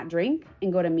other than not drink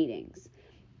and go to meetings.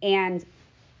 And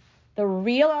the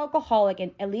real alcoholic,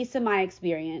 and at least in my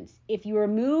experience, if you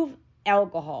remove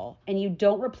alcohol and you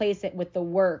don't replace it with the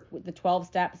work, with the 12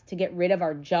 steps to get rid of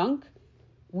our junk,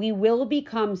 we will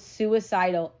become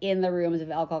suicidal in the rooms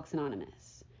of Alcoholics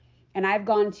Anonymous. And I've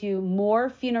gone to more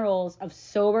funerals of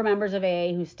sober members of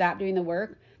AA who stopped doing the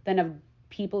work than of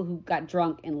people who got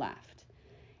drunk and left.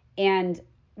 And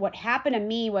what happened to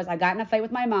me was I got in a fight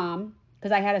with my mom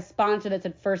because I had a sponsor that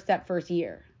said first step, first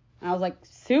year. And I was like,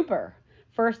 super.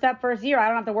 First step, first year. I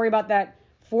don't have to worry about that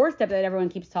 4 step that everyone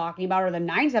keeps talking about, or the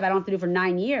 9 step I don't have to do for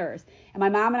 9 years. And my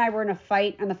mom and I were in a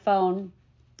fight on the phone,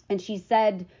 and she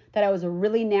said that I was a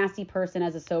really nasty person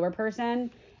as a sober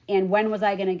person. And when was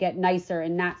I going to get nicer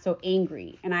and not so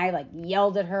angry? And I like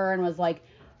yelled at her and was like,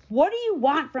 what do you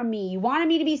want from me? You wanted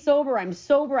me to be sober. I'm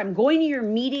sober. I'm going to your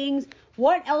meetings.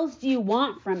 What else do you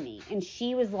want from me? And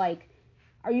she was like,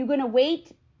 are you going to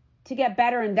wait to get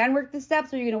better and then work the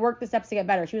steps, or are you going to work the steps to get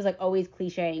better? She was like always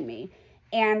clicheing me.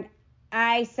 And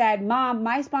I said, Mom,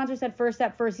 my sponsor said first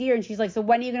step, first year. And she's like, so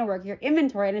when are you going to work your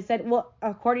inventory? And I said, well,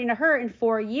 according to her, in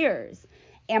 4 years.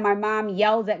 And my mom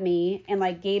yelled at me and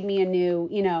like gave me a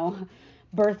new,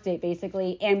 birth date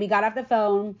basically. And we got off the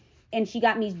phone, and she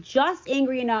got me just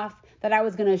angry enough that I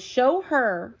was going to show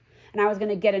her, and I was going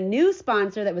to get a new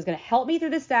sponsor that was going to help me through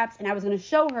the steps. And I was going to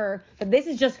show her that this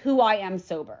is just who I am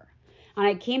sober. And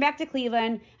I came back to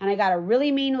Cleveland, and I got a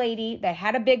really mean lady that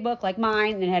had a big book like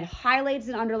mine and had highlights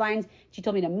and underlines. She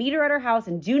told me to meet her at her house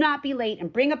and do not be late,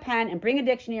 and bring a pen and bring a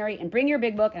dictionary and bring your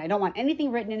big book. And I don't want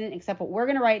anything written in it except what we're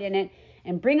going to write in it,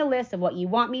 and bring a list of what you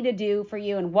want me to do for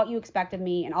you and what you expect of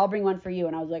me. And I'll bring one for you.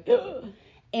 And I was like, ugh.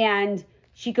 And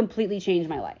she completely changed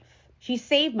my life. She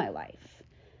saved my life.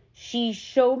 She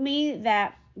showed me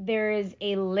that there is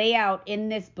a layout in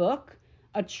this book,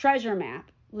 a treasure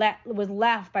map was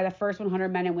left by the first 100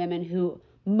 men and women who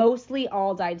mostly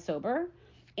all died sober,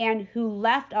 and who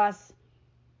left us.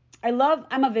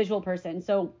 I'm a visual person.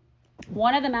 So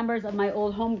one of the members of my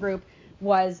old home group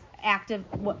was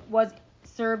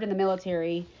served in the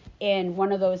military in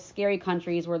one of those scary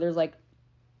countries where there's like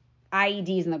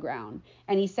IEDs in the ground.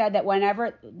 And he said that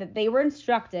whenever that they were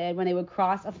instructed when they would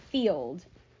cross a field,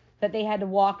 that they had to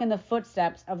walk in the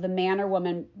footsteps of the man or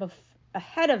woman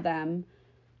ahead of them.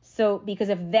 So, because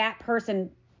if that person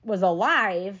was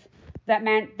alive, that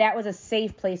meant that was a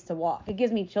safe place to walk. It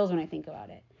gives me chills when I think about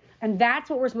it. And that's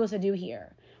what we're supposed to do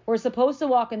here. We're supposed to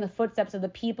walk in the footsteps of the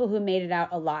people who made it out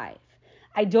alive.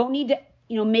 I don't need to,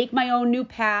 make my own new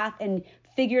path and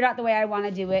figure it out the way I want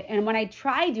to do it. And when I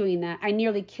tried doing that, I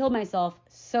nearly killed myself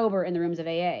sober in the rooms of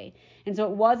AA. And so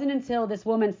it wasn't until this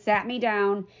woman sat me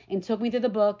down and took me through the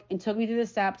book and took me through the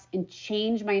steps and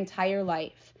changed my entire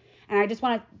life. And I just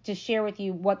wanted to share with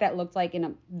you what that looked like in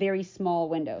a very small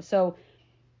window. So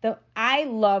I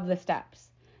love the steps.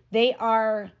 They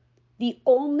are the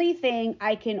only thing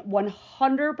I can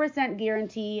 100%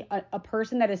 guarantee a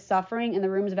person that is suffering in the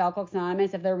rooms of Alcoholics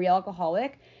Anonymous, if they're a real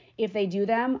alcoholic, if they do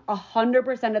them,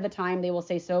 100% of the time they will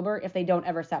stay sober if they don't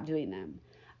ever stop doing them.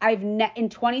 In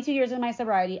 22 years of my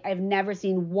sobriety, I've never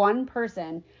seen one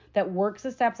person that works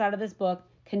the steps out of this book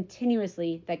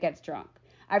continuously that gets drunk.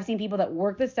 I've seen people that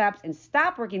work the steps and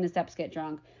stop working the steps get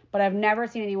drunk, but I've never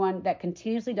seen anyone that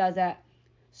continuously does that.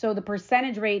 So the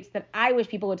percentage rates that I wish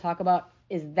people would talk about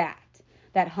is that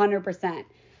 100%.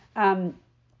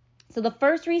 So the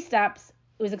first 3 steps,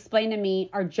 it was explained to me,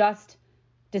 are just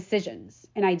decisions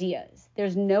and ideas.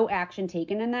 There's no action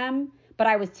taken in them, but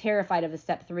I was terrified of the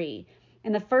step 3.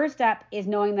 And the first step is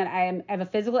knowing that I have a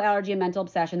physical allergy and mental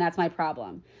obsession. That's my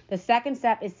problem. The second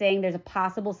step is saying there's a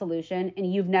possible solution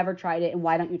and you've never tried it, and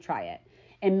why don't you try it?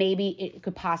 and maybe it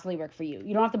could possibly work for you.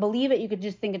 You don't have to believe it. You could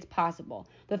just think it's possible.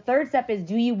 The third step is,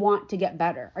 do you want to get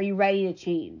better? Are you ready to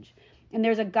change? And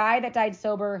there's a guy that died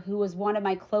sober who was one of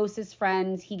my closest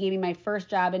friends. He gave me my first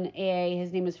job in AA.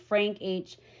 His name was Frank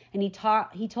H. And he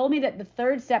told me that the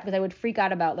third step, because I would freak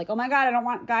out about, like, oh my God, I don't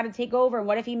want God to take over. And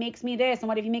what if he makes me this? And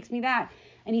what if he makes me that?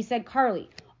 And he said, Carly,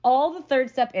 all the third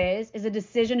step is a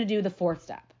decision to do the fourth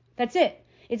step. That's it.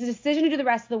 It's a decision to do the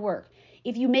rest of the work.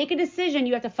 If you make a decision,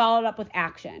 you have to follow it up with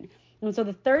action. And so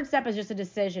the third step is just a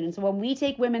decision. And so when we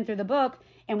take women through the book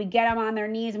and we get them on their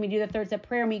knees and we do the third step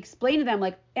prayer and we explain to them,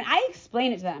 like, and I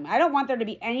explain it to them. I don't want there to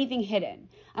be anything hidden.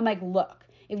 I'm like, look,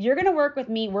 if you're going to work with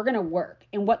me, we're going to work.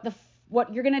 And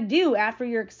what you're going to do after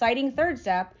your exciting third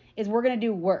step is we're going to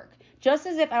do work. Just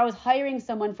as if I was hiring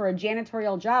someone for a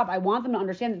janitorial job, I want them to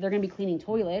understand that they're going to be cleaning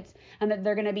toilets and that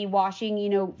they're going to be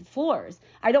washing, floors.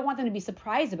 I don't want them to be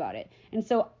surprised about it. And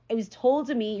so it was told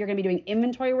to me, you're going to be doing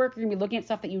inventory work. You're going to be looking at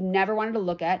stuff that you never wanted to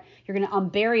look at. You're going to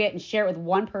unbury it and share it with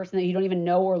one person that you don't even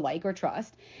know or like or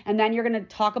trust. And then you're going to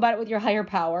talk about it with your higher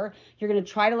power. You're going to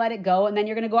try to let it go. And then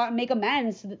you're going to go out and make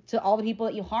amends to all the people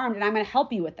that you harmed. And I'm going to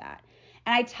help you with that.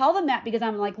 And I tell them that because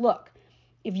I'm like, look,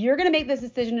 if you're going to make this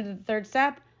decision to the third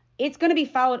step, it's going to be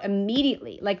followed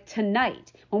immediately, like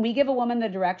tonight. When we give a woman the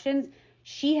directions,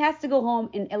 she has to go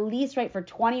home and at least write for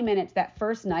 20 minutes that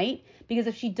first night, because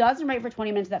if she doesn't write for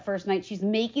 20 minutes that first night, she's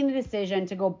making the decision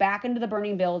to go back into the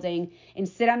burning building and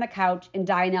sit on the couch and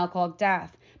die an alcoholic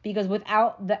death. Because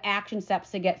without the action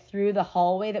steps to get through the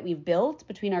hallway that we've built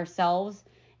between ourselves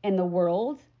and the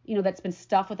world, that's been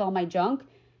stuffed with all my junk,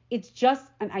 it's just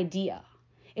an idea.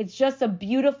 It's just a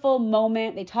beautiful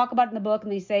moment. They talk about it in the book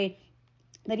and they say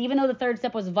that even though the third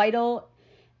step was vital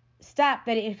step,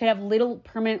 that it could have little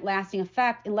permanent lasting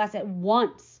effect unless at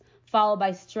once followed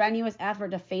by strenuous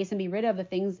effort to face and be rid of the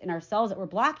things in ourselves that were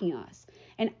blocking us.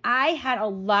 And I had a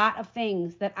lot of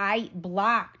things that I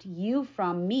blocked you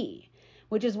from me,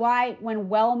 which is why when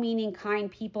well-meaning, kind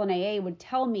people in AA would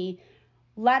tell me,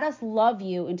 let us love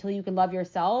you until you can love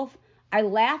yourself, I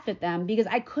laughed at them because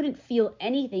I couldn't feel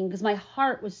anything because my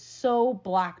heart was so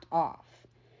blocked off.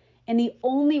 And the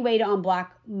only way to unblock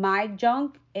my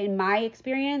junk, in my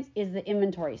experience, is the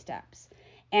inventory steps.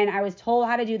 And I was told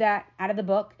how to do that out of the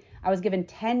book. I was given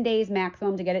 10 days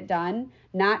maximum to get it done,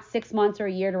 not 6 months or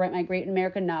a year to write my great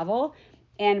American novel.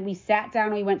 And we sat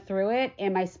down, we went through it,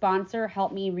 and my sponsor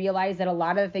helped me realize that a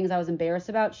lot of the things I was embarrassed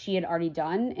about, she had already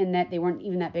done, and that they weren't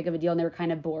even that big of a deal, and they were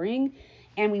kind of boring.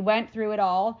 And we went through it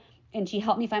all. And she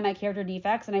helped me find my character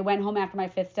defects. And I went home after my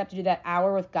fifth step to do that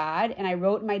hour with God. And I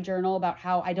wrote in my journal about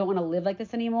how I don't want to live like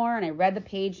this anymore. And I read the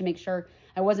page to make sure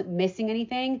I wasn't missing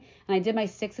anything. And I did my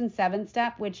 6th and 7th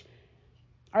step, which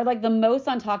are like the most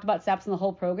untalked about steps in the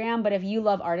whole program. But if you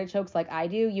love artichokes like I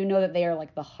do, you know that they are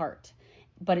like the heart.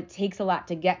 But it takes a lot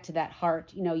to get to that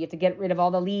heart. You have to get rid of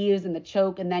all the leaves and the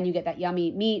choke, and then you get that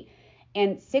yummy meat.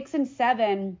 And 6 and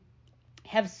 7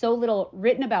 have so little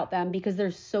written about them because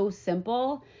they're so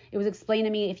simple. It was explained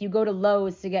to me, if you go to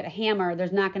Lowe's to get a hammer,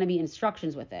 there's not going to be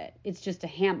instructions with it. It's just a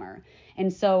hammer.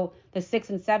 And so the 6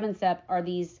 and 7 step are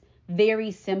these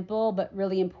very simple but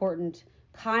really important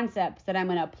concepts that I'm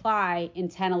going to apply in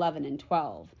 10, 11, and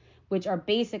 12, which are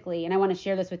basically, and I want to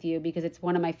share this with you because it's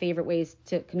one of my favorite ways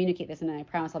to communicate this, and then I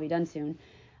promise I'll be done soon.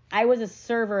 I was a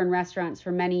server in restaurants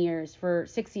for many years, for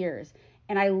 6 years,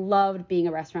 and I loved being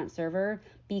a restaurant server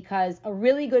because a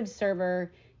really good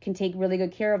server can take really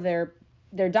good care of their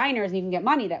diners, and you can get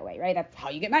money that way, right? That's how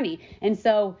you get money. And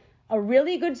so a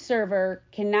really good server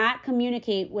cannot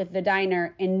communicate with the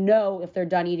diner and know if they're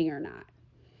done eating or not.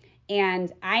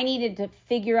 And I needed to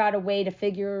figure out a way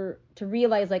to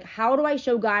realize, like, how do I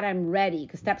show God I'm ready?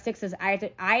 Because step 6 is I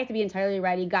have to be entirely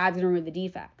ready. God's going to remove the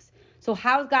defects. So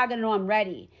how's God going to know I'm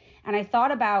ready? And I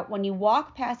thought about when you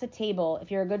walk past a table, if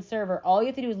you're a good server, all you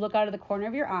have to do is look out of the corner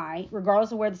of your eye,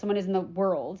 regardless of where someone is in the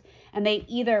world, and they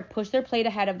either push their plate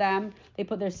ahead of them, they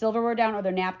put their silverware down, or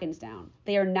their napkins down.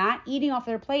 They are not eating off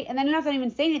their plate, and then you don't have to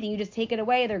even say anything. You just take it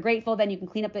away. They're grateful. Then you can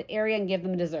clean up the area and give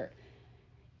them a dessert.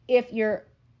 If you're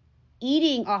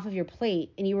eating off of your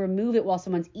plate and you remove it while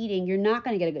someone's eating, you're not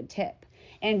going to get a good tip.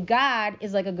 And God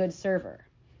is like a good server.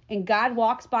 And God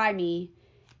walks by me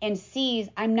and sees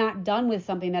I'm not done with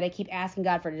something that I keep asking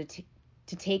God for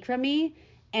to take from me,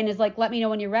 and is like, let me know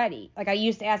when you're ready. Like, I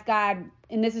used to ask God,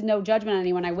 and this is no judgment on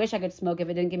anyone, I wish I could smoke if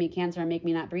it didn't give me cancer and make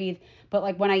me not breathe. But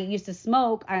like when I used to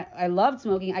smoke, I loved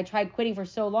smoking. I tried quitting for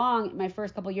so long in my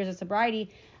first couple of years of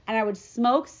sobriety, and I would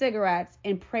smoke cigarettes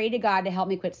and pray to God to help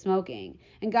me quit smoking.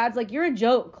 And God's like, you're a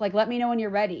joke. Like, let me know when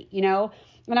you're ready,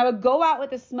 And I would go out with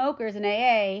the smokers in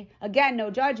AA, again, no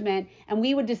judgment, and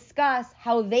we would discuss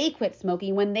how they quit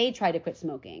smoking when they try to quit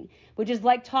smoking, which is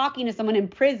like talking to someone in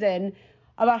prison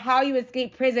about how you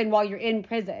escape prison while you're in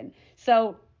prison.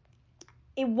 So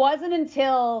it wasn't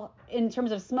until, in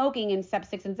terms of smoking in step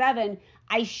 6 and 7,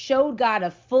 I showed God a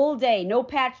full day, no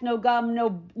patch, no gum,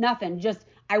 no nothing. Just,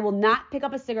 I will not pick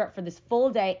up a cigarette for this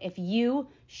full day if you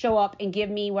show up and give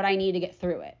me what I need to get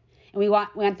through it. And we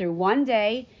went through one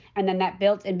day, and then that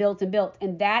built and built and built.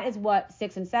 And that is what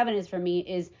 6 and 7 is for me,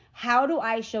 is how do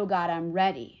I show God I'm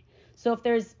ready? So if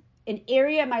there's an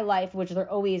area of my life, which there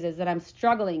always is, that I'm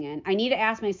struggling in, I need to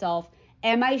ask myself,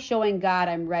 am I showing God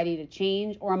I'm ready to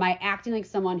change, or am I acting like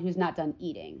someone who's not done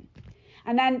eating?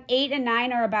 And then 8 and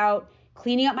 9 are about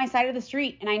cleaning up my side of the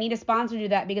street, and I need a sponsor to do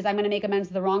that because I'm going to make amends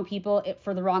to the wrong people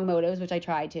for the wrong motives, which I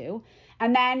try to.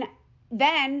 And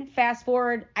then fast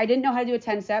forward, I didn't know how to do a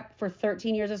 10-step for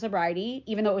 13 years of sobriety,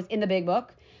 even though it was in the big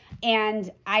book. And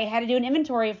I had to do an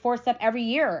inventory of 4-step every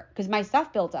year because my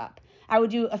stuff built up. I would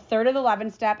do a third of the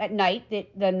 11 step at night,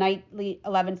 the nightly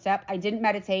 11 step. I didn't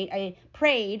meditate. I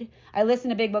prayed. I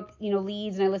listened to big book,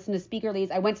 leads, and I listened to speaker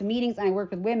leads. I went to meetings and I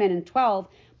worked with women in 12,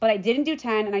 but I didn't do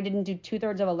 10 and I didn't do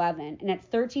 2/3 of 11. And at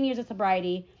 13 years of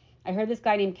sobriety, I heard this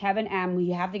guy named Kevin M, who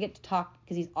you have to get to talk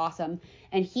because he's awesome.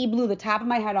 And he blew the top of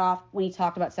my head off when he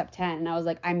talked about step 10. And I was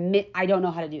like, I don't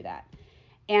know how to do that.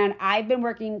 And I've been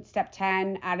working step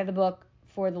 10 out of the book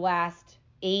for the last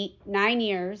 8-9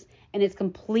 years, and it's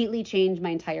completely changed my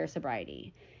entire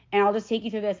sobriety. And I'll just take you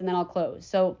through this and then I'll close.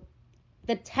 So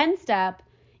the 10 step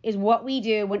is what we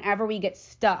do whenever we get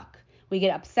stuck. We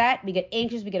get upset, we get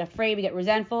anxious, we get afraid, we get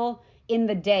resentful in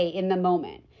the day, in the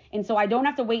moment. And so I don't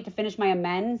have to wait to finish my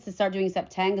amends to start doing step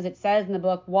 10, because it says in the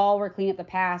book, while we're cleaning up the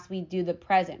past, we do the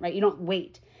present, right? You don't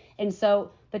wait. And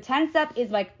so the 10 step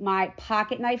is like my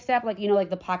pocket knife step, like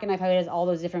the pocket knife, how it has all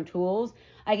those different tools.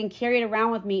 I can carry it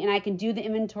around with me, and I can do the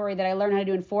inventory that I learned how to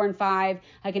do in 4 and 5.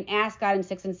 I can ask God in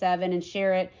 6 and 7 and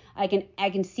share it. I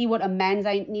can see what amends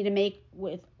I need to make,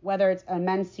 with whether it's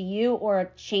amends to you or a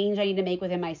change I need to make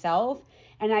within myself.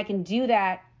 And I can do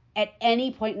that at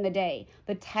any point in the day.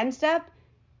 The 10 step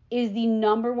is the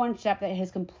number one step that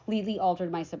has completely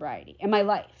altered my sobriety and my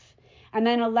life. And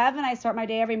then 11, I start my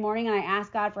day every morning and I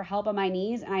ask God for help on my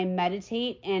knees and I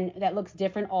meditate, and that looks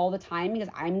different all the time because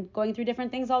I'm going through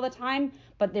different things all the time,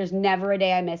 but there's never a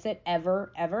day I miss it,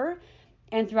 ever, ever.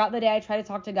 And throughout the day, I try to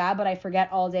talk to God, but I forget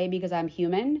all day because I'm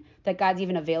human, that God's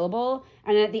even available.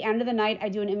 And at the end of the night, I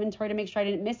do an inventory to make sure I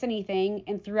didn't miss anything.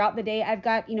 And throughout the day, I've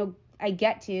got, I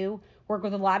get to work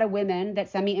with a lot of women that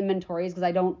send me inventories because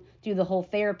I don't do the whole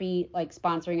therapy like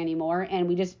sponsoring anymore. And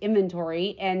we just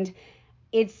inventory. And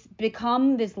it's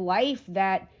become this life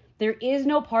that there is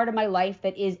no part of my life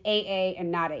that is AA and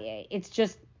not AA. It's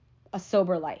just a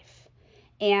sober life.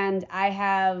 And I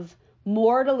have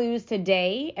more to lose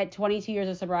today at 22 years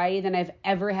of sobriety than I've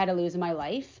ever had to lose in my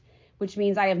life, which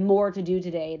means I have more to do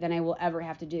today than I will ever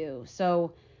have to do.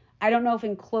 So I don't know if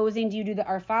in closing, do you do the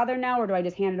Our Father now, or do I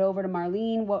just hand it over to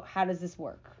Marlene? How does this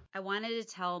work? I wanted to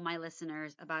tell my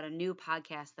listeners about a new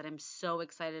podcast that I'm so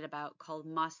excited about called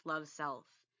Must Love Self.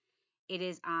 It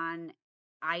is on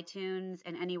iTunes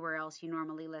and anywhere else you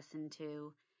normally listen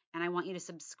to. And I want you to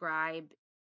subscribe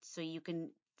so you can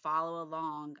follow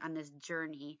along on this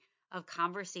journey of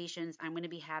conversations I'm going to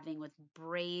be having with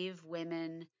brave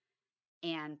women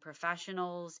and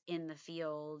professionals in the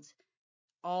field,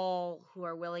 all who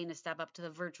are willing to step up to the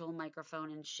virtual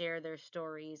microphone and share their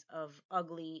stories of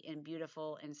ugly and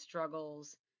beautiful and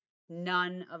struggles,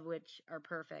 none of which are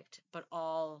perfect, but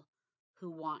all who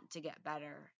want to get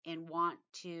better and want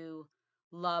to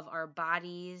love our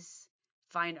bodies,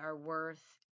 find our worth,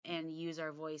 and use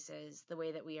our voices the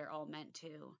way that we are all meant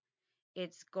to.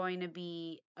 It's going to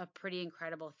be a pretty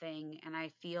incredible thing, and I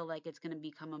feel like it's going to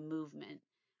become a movement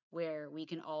where we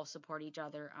can all support each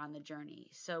other on the journey.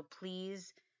 So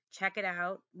please check it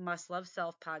out, Must Love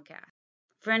Self podcast.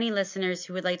 For any listeners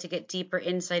who would like to get deeper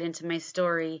insight into my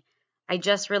story, I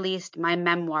just released my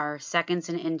memoir, Seconds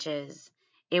and Inches.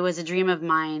 It was a dream of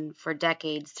mine for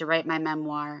decades to write my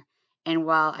memoir, and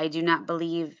while I do not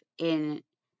believe in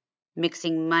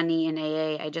mixing money and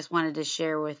AA, I just wanted to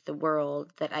share with the world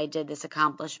that I did this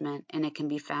accomplishment, and it can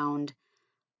be found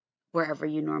wherever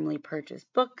you normally purchase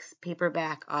books,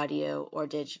 paperback, audio, or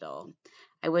digital.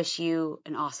 I wish you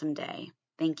an awesome day.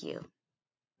 Thank you.